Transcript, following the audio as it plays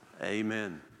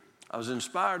Amen. I was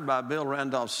inspired by Bill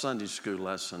Randolph's Sunday school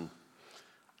lesson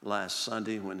last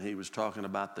Sunday when he was talking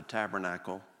about the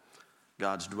tabernacle,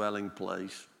 God's dwelling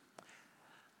place.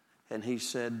 And he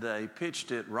said they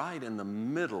pitched it right in the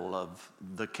middle of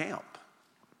the camp.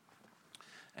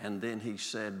 And then he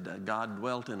said God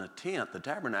dwelt in a tent. The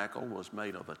tabernacle was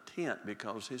made of a tent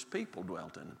because his people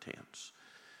dwelt in tents.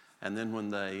 And then when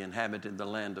they inhabited the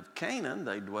land of Canaan,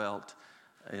 they dwelt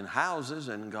in houses,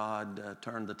 and God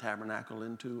turned the tabernacle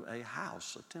into a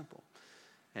house, a temple.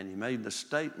 And he made the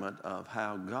statement of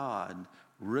how God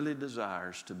really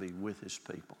desires to be with his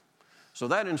people. So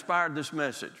that inspired this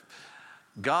message.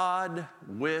 God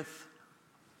with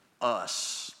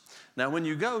us. Now, when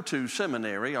you go to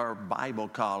seminary or Bible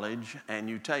college and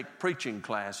you take preaching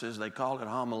classes, they call it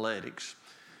homiletics.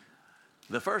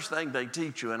 The first thing they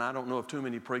teach you, and I don't know of too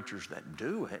many preachers that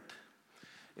do it,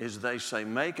 is they say,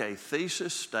 make a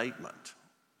thesis statement.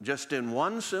 Just in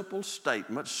one simple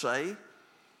statement, say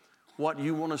what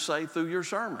you want to say through your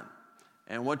sermon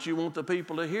and what you want the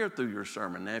people to hear through your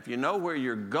sermon. Now, if you know where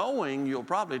you're going, you'll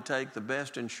probably take the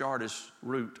best and shortest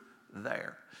route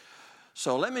there.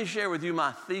 So let me share with you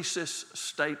my thesis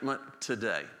statement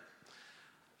today.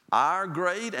 Our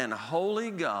great and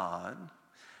holy God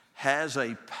has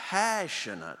a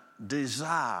passionate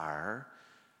desire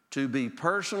to be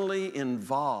personally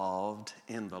involved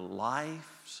in the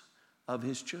lives of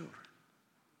his children.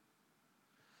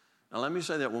 Now let me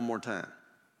say that one more time.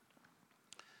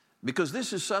 Because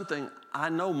this is something I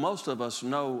know most of us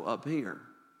know up here,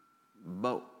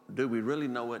 but do we really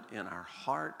know it in our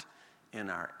heart, in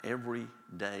our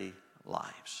everyday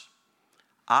lives?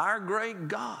 Our great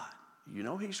God, you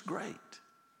know he's great,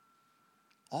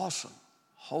 awesome,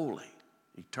 holy,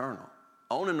 eternal,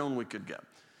 on and on we could go.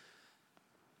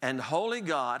 And holy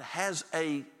God has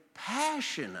a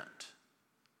passionate,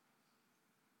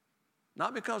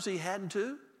 not because he had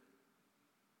to,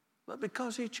 but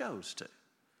because he chose to,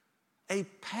 a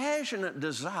passionate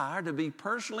desire to be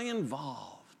personally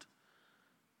involved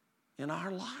in our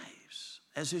lives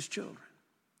as his children.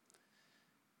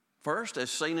 First, as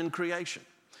seen in creation.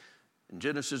 In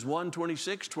Genesis 1,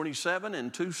 26, 27,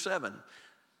 and 2:7.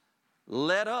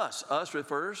 Let us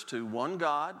refers to one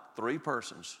God, three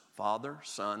persons, Father,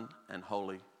 Son, and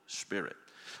Holy Spirit.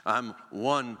 I'm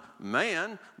one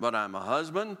man, but I'm a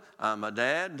husband, I'm a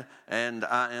dad, and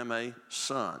I am a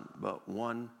son, but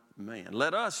one man.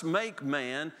 Let us make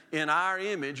man in our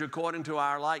image according to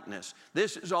our likeness.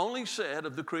 This is only said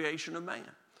of the creation of man.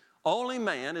 Only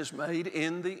man is made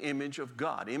in the image of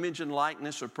God. Image and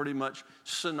likeness are pretty much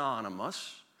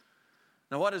synonymous.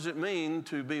 Now, what does it mean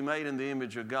to be made in the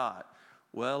image of God?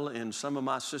 Well, in some of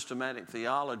my systematic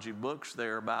theology books,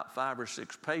 there are about 5 or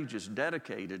 6 pages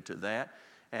dedicated to that,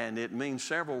 and it means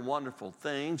several wonderful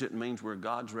things. It means we're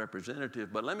God's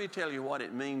representative, but let me tell you what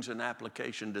it means in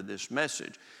application to this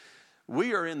message.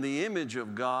 We are in the image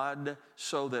of God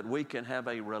so that we can have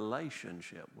a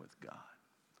relationship with God.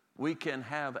 We can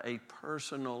have a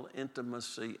personal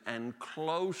intimacy and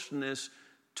closeness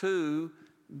to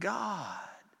God.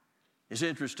 It's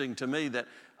interesting to me that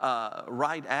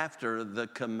right after the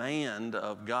command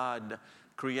of God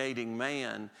creating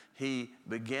man, he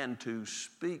began to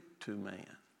speak to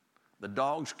man. The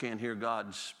dogs can't hear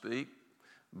God speak,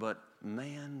 but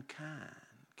mankind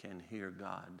can hear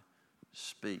God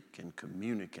speak and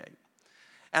communicate.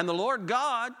 And the Lord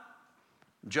God,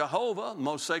 Jehovah,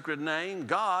 most sacred name,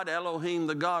 God, Elohim,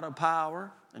 the God of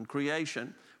power and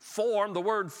creation, formed. The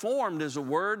word formed is a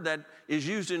word that is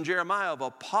used in Jeremiah of a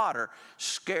potter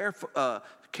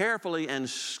carefully and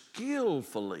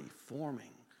skillfully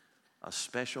forming a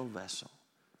special vessel.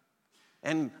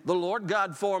 And the Lord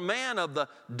God formed man of the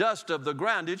dust of the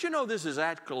ground. Did you know this is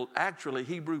actually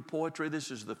Hebrew poetry? This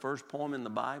is the first poem in the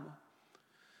Bible.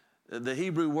 The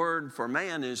Hebrew word for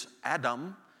man is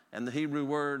Adam, and the Hebrew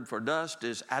word for dust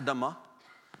is Adamah.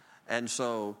 And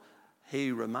so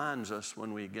he reminds us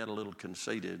when we get a little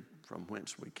conceited from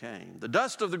whence we came. The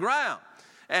dust of the ground.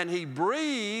 And he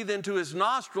breathed into his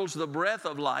nostrils the breath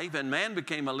of life, and man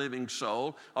became a living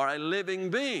soul or a living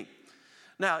being.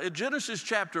 Now, in Genesis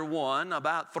chapter 1,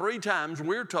 about 3 times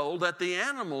we're told that the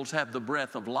animals have the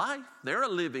breath of life. They're a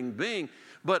living being.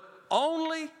 But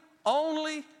only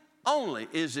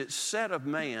is it said of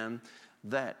man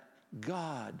that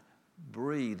God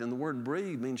breathed. And the word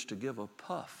breathe means to give a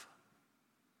puff.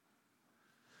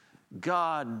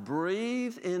 God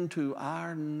breathed into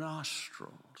our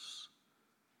nostrils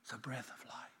the breath of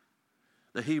life.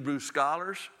 The Hebrew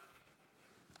scholars,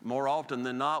 more often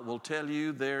than not, will tell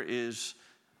you there is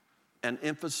an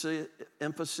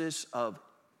emphasis of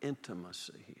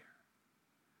intimacy here.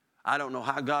 I don't know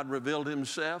how God revealed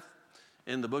himself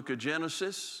in the book of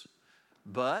Genesis,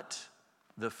 but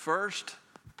the first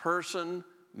person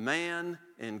man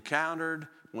encountered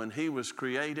when he was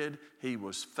created, he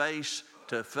was face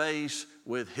to face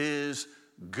with his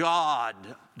God.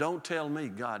 Don't tell me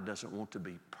God doesn't want to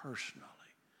be personally.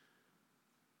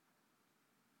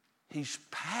 He's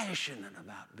passionate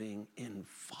about being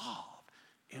involved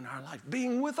in our life,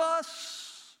 being with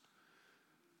us.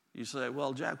 You say,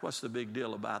 well, Jack, what's the big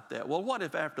deal about that? Well, what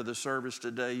if after the service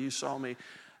today you saw me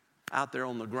out there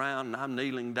on the ground and I'm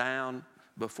kneeling down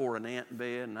before an ant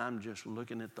bed and I'm just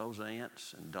looking at those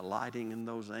ants and delighting in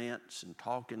those ants and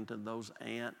talking to those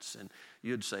ants, and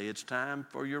you'd say, it's time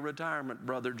for your retirement,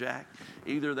 Brother Jack.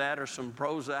 Either that or some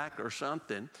Prozac or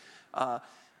something.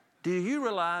 Do you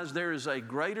realize there is a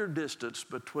greater distance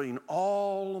between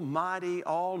almighty,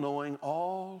 all-knowing,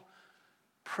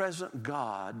 all-present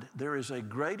God? There is a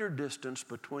greater distance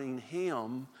between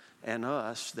Him and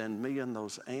us than me and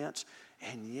those ants,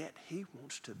 and yet He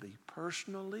wants to be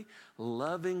personally,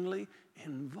 lovingly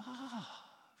involved.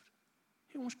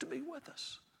 He wants to be with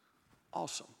us.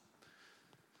 Awesome.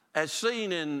 As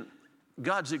seen in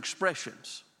God's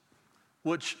expressions,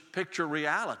 which picture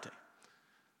reality.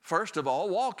 First of all,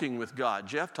 walking with God.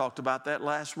 Jeff talked about that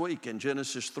last week in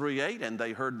Genesis 3:8. And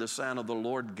they heard the sound of the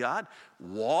Lord God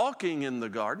walking in the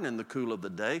garden in the cool of the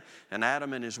day. And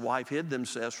Adam and his wife hid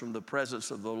themselves from the presence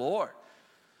of the Lord.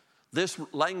 This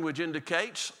language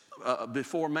indicates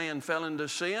before man fell into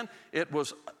sin, it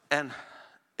was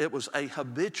a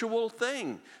habitual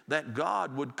thing that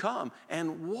God would come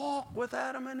and walk with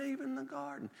Adam and Eve in the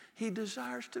garden. He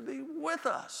desires to be with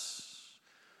us.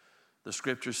 The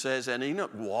scripture says, and Enoch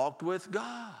walked with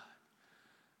God.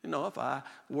 You know, if I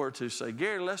were to say,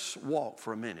 Gary, let's walk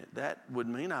for a minute, that would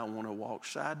mean I want to walk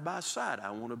side by side. I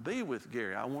want to be with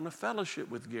Gary. I want to fellowship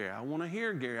with Gary. I want to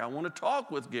hear Gary. I want to talk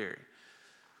with Gary.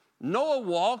 Noah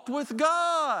walked with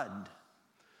God,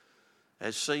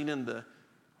 as seen in the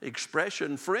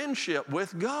expression friendship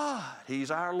with God.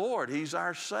 He's our Lord. He's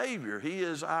our Savior. He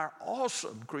is our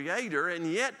awesome Creator,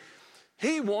 and yet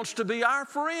He wants to be our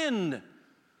friend.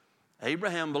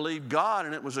 Abraham believed God,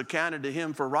 and it was accounted to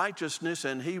him for righteousness,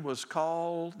 and he was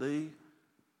called the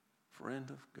friend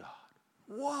of God.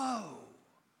 Whoa!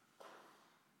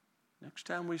 Next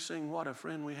time we sing What a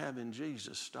Friend We Have in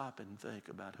Jesus, stop and think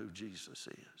about who Jesus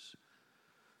is.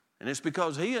 And it's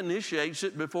because He initiates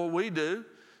it before we do.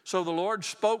 So the Lord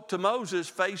spoke to Moses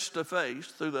face to face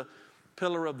through the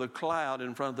pillar of the cloud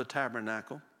in front of the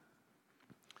tabernacle,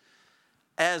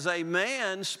 as a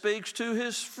man speaks to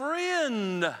his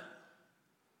friend.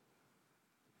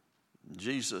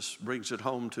 Jesus brings it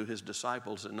home to His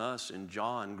disciples and us in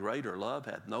John. Greater love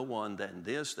hath no one than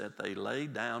this, that they lay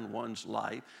down one's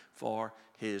life for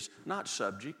his, not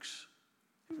subjects.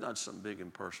 He's not some big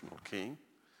impersonal king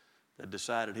that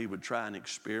decided he would try an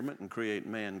experiment and create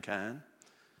mankind.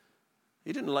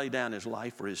 He didn't lay down His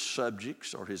life for His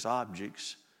subjects or His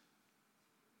objects,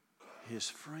 His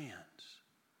friends.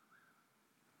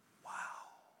 Wow.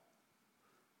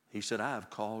 He said, I have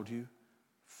called you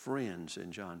friends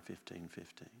in John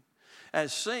 15:15.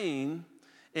 As seen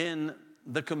in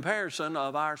the comparison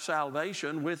of our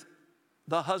salvation with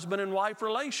the husband and wife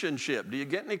relationship. Do you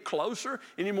get any closer,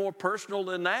 any more personal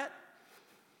than that?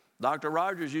 Dr.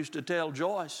 Rogers used to tell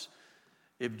Joyce,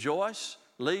 if Joyce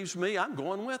leaves me, I'm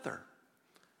going with her.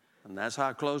 And that's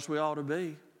how close we ought to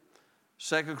be.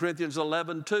 2 Corinthians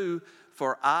 11:2,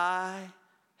 for I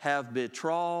have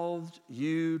betrothed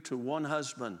you to one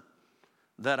husband,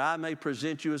 that I may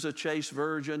present you as a chaste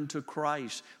virgin to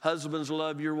Christ. Husbands,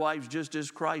 love your wives just as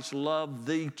Christ loved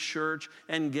the church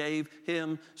and gave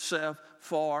Himself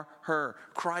for her.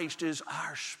 Christ is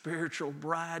our spiritual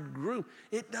bridegroom.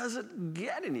 It doesn't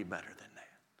get any better than that.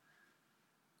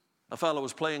 A fellow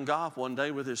was playing golf one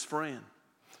day with his friend,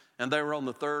 and they were on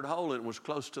the third hole, and it was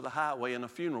close to the highway, and a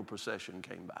funeral procession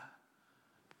came by.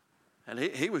 And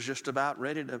he was just about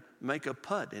ready to make a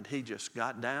putt, and he just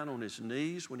got down on his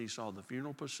knees when he saw the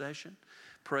funeral procession,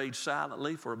 prayed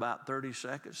silently for about 30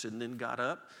 seconds, and then got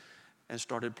up and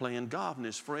started playing golf. And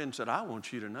his friend said, I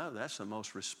want you to know that's the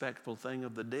most respectful thing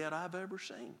of the dead I've ever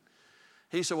seen.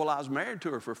 He said, well, I was married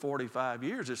to her for 45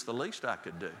 years. It's the least I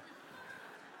could do.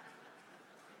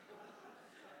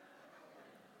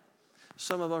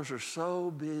 Some of us are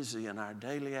so busy in our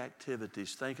daily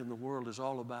activities thinking the world is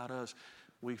all about us,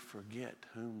 we forget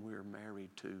whom we're married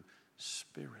to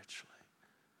spiritually.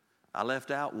 I left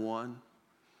out one.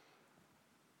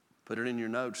 Put it in your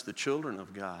notes, the children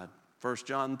of God. 1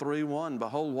 John 3:1,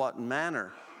 behold what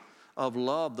manner of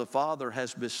love the Father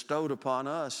has bestowed upon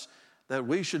us, that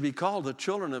we should be called the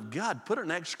children of God. Put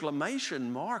an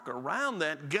exclamation mark around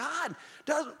that. God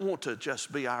doesn't want to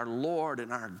just be our Lord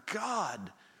and our God,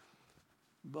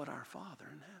 but our Father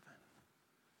in heaven.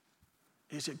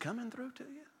 Is it coming through to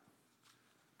you?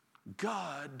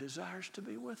 God desires to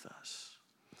be with us,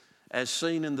 as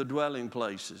seen in the dwelling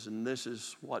places. And this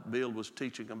is what Bill was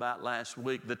teaching about last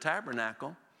week. The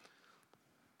tabernacle,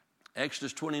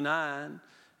 Exodus 29,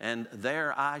 and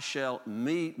there I shall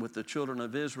meet with the children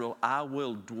of Israel. I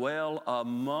will dwell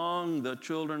among the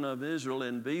children of Israel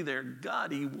and be their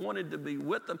God. He wanted to be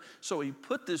with them, so he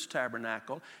put this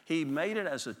tabernacle. He made it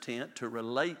as a tent to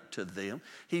relate to them.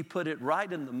 He put it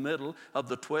right in the middle of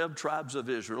the 12 tribes of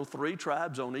Israel, 3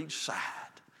 tribes on each side.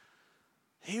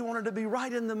 He wanted to be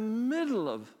right in the middle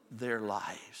of their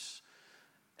lives.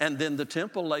 And then the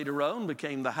temple later on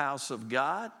became the house of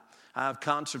God. I've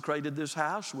consecrated this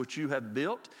house which you have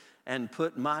built and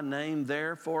put my name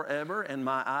there forever, and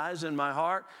my eyes and my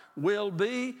heart will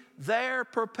be there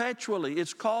perpetually.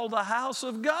 It's called the house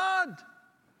of God.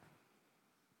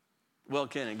 Well,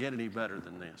 can it get any better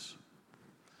than this?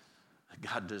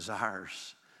 God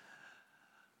desires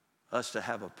us to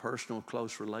have a personal,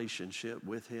 close relationship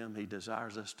with Him. He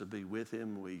desires us to be with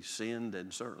Him. We sinned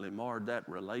and certainly marred that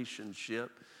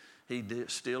relationship. He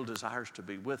still desires to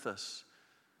be with us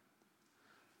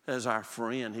as our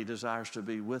friend. He desires to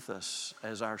be with us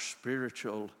as our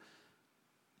spiritual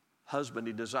husband.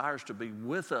 He desires to be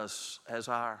with us as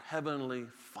our heavenly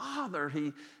Father.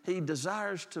 He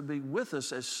desires to be with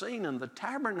us as seen in the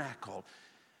tabernacle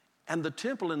and the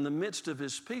temple in the midst of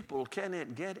His people. Can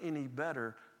it get any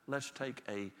better? Let's take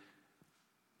a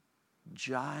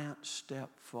giant step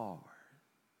forward.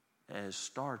 As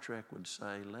Star Trek would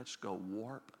say, let's go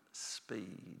warp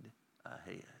speed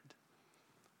ahead,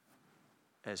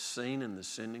 as seen in the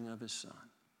sending of His Son.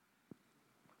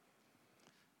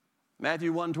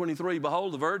 Matthew 1:23,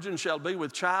 behold, the virgin shall be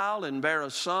with child and bear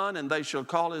a son, and they shall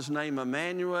call his name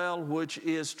Emmanuel, which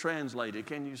is translated.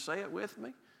 Can you say it with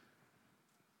me?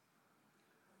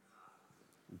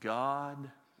 God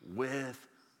with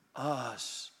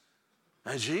us.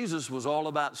 And Jesus was all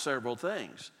about several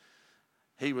things.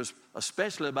 He was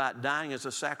especially about dying as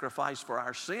a sacrifice for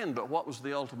our sin, but what was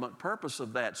the ultimate purpose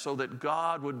of that? So that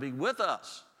God would be with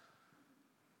us.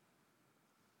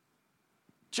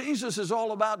 Jesus is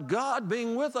all about God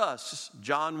being with us.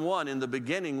 John 1, in the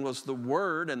beginning was the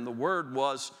Word, and the Word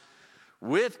was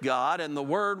with God, and the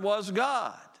Word was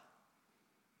God.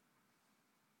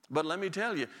 But let me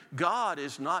tell you, God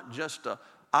is not just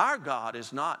our God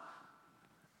is not,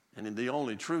 and the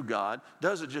only true God,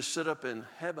 doesn't just sit up in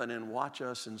heaven and watch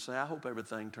us and say, I hope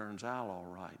everything turns out all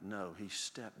right. No, He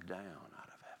stepped down out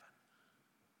of heaven.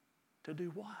 To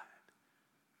do what?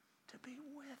 To be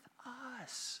with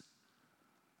us.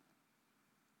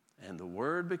 And the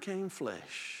Word became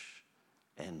flesh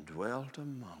and dwelt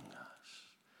among us,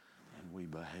 and we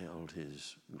beheld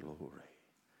His glory.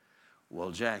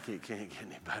 Well, Jackie, it can't get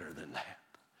any better than that.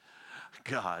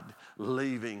 God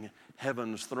leaving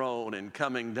heaven's throne and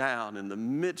coming down in the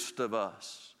midst of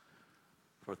us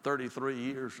for 33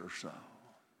 years or so.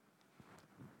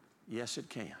 Yes, it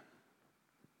can.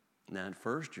 Now, at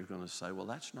first you're going to say, well,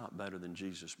 that's not better than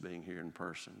Jesus being here in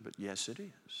person. But yes, it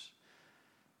is.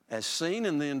 As seen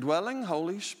in the indwelling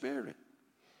Holy Spirit.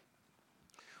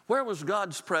 Where was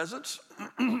God's presence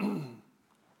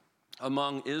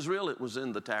among Israel? It was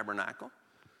in the tabernacle.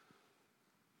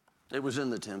 It was in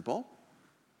the temple.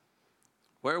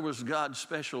 Where was God's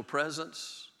special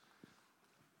presence?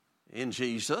 In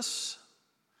Jesus.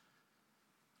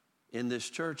 In this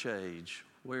church age,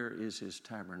 where is His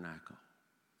tabernacle?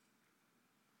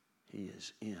 He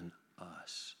is in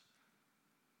us.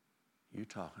 You're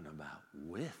talking about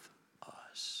with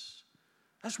us.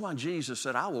 That's why Jesus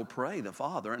said, I will pray the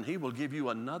Father, and He will give you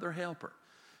another helper.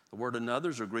 The word another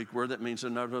is a Greek word that means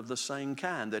another of the same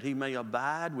kind, that He may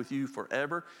abide with you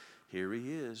forever. Here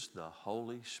He is, the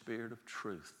Holy Spirit of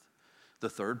truth, the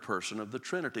third person of the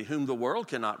Trinity, whom the world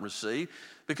cannot receive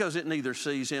because it neither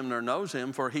sees Him nor knows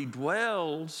Him, for He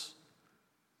dwells,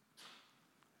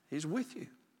 He's with you,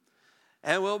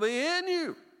 and will be in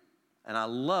you. And I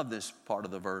love this part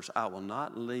of the verse. I will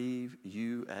not leave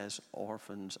you as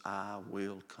orphans. I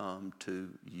will come to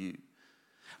you.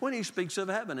 When He speaks of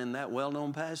heaven in that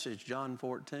well-known passage, John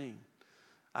 14,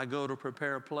 I go to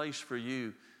prepare a place for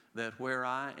you, that where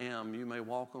I am, you may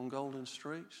walk on golden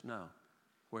streets. No,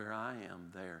 where I am,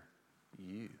 there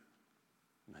you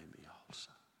may be also.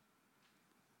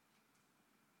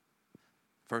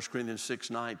 1 Corinthians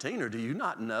 6:19, or do you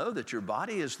not know that your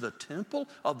body is the temple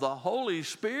of the Holy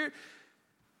Spirit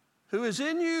who is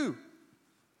in you,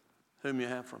 whom you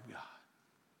have from God?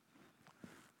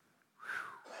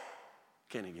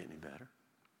 Can it get any better?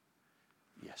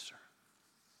 Yes, sir.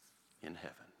 In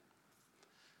heaven.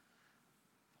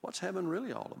 What's heaven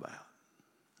really all about?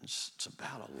 It's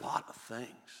about a lot of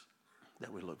things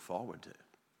that we look forward to.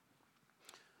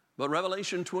 But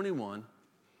Revelation 21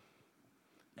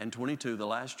 and 22, the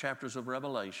last chapters of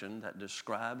Revelation that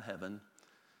describe heaven,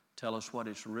 tell us what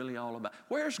it's really all about.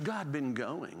 Where's God been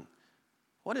going?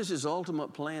 What is his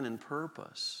ultimate plan and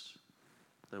purpose?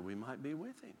 That we might be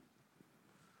with him.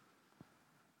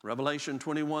 Revelation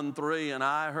 21:3, and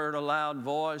I heard a loud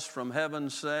voice from heaven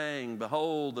saying,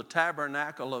 behold, the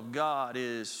tabernacle of God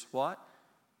is what?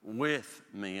 With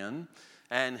men,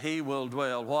 and he will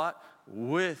dwell what?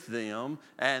 With them,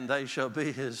 and they shall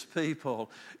be his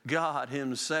people. God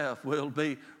himself will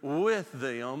be with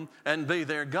them and be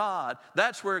their God.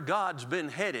 That's where God's been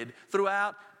headed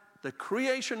throughout the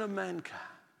creation of mankind.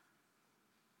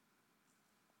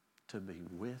 To be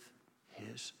with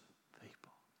his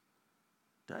people.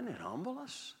 Doesn't it humble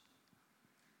us?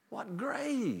 What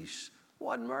grace,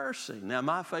 what mercy. Now,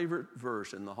 my favorite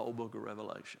verse in the whole book of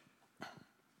Revelation,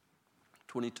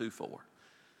 22:4.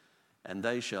 And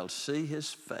they shall see his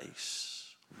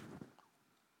face.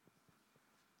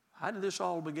 How did this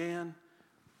all begin?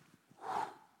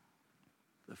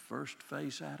 The first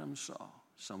face Adam saw,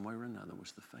 some way or another,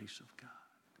 was the face of God.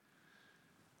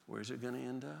 Where's it going to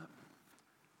end up?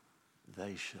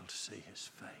 They shall see his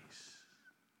face.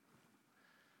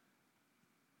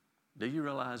 Do you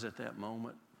realize at that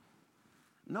moment?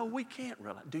 No, we can't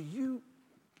realize. Do you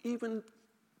even,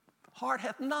 heart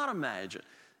hath not imagined,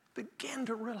 begin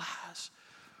to realize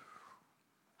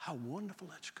how wonderful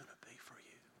it's going to be for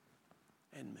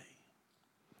you and me.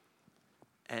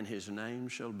 And his name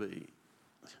shall be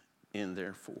in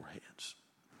their foreheads.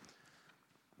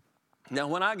 Now,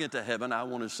 when I get to heaven, I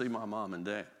want to see my mom and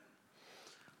dad.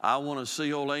 I want to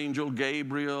see old angel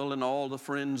Gabriel and all the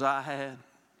friends I had.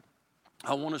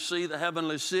 I want to see the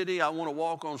heavenly city. I want to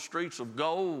walk on streets of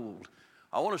gold.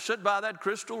 I want to sit by that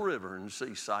crystal river and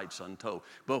see sights untold.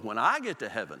 But when I get to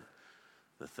heaven,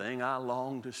 the thing I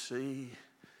long to see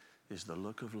is the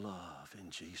look of love in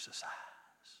Jesus'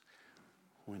 eyes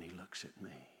when he looks at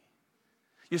me.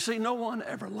 You see, no one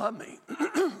ever loved me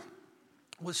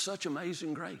with such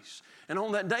amazing grace. And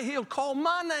on that day, he'll call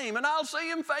my name and I'll see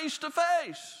him face to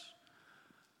face.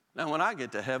 Now, when I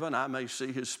get to heaven, I may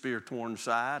see his spear-torn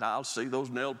side. I'll see those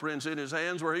nail prints in his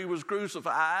hands where he was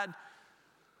crucified.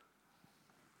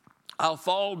 I'll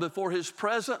fall before his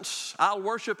presence. I'll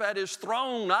worship at his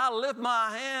throne. I'll lift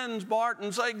my hands, Bart,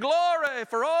 and say, glory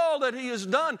for all that he has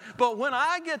done. But when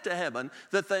I get to heaven,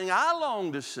 the thing I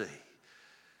long to see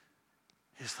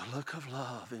is the look of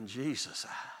love in Jesus'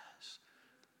 eyes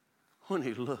when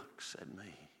he looks at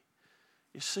me.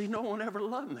 You see, no one ever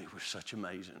loved me with such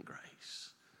amazing grace.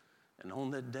 And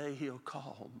on that day, he'll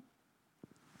call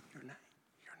your name,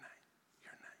 your name,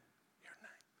 your name, your name,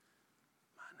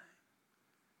 my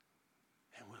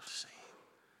name. And we'll see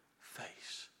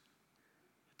face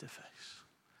to face.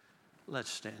 Let's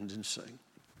stand and sing.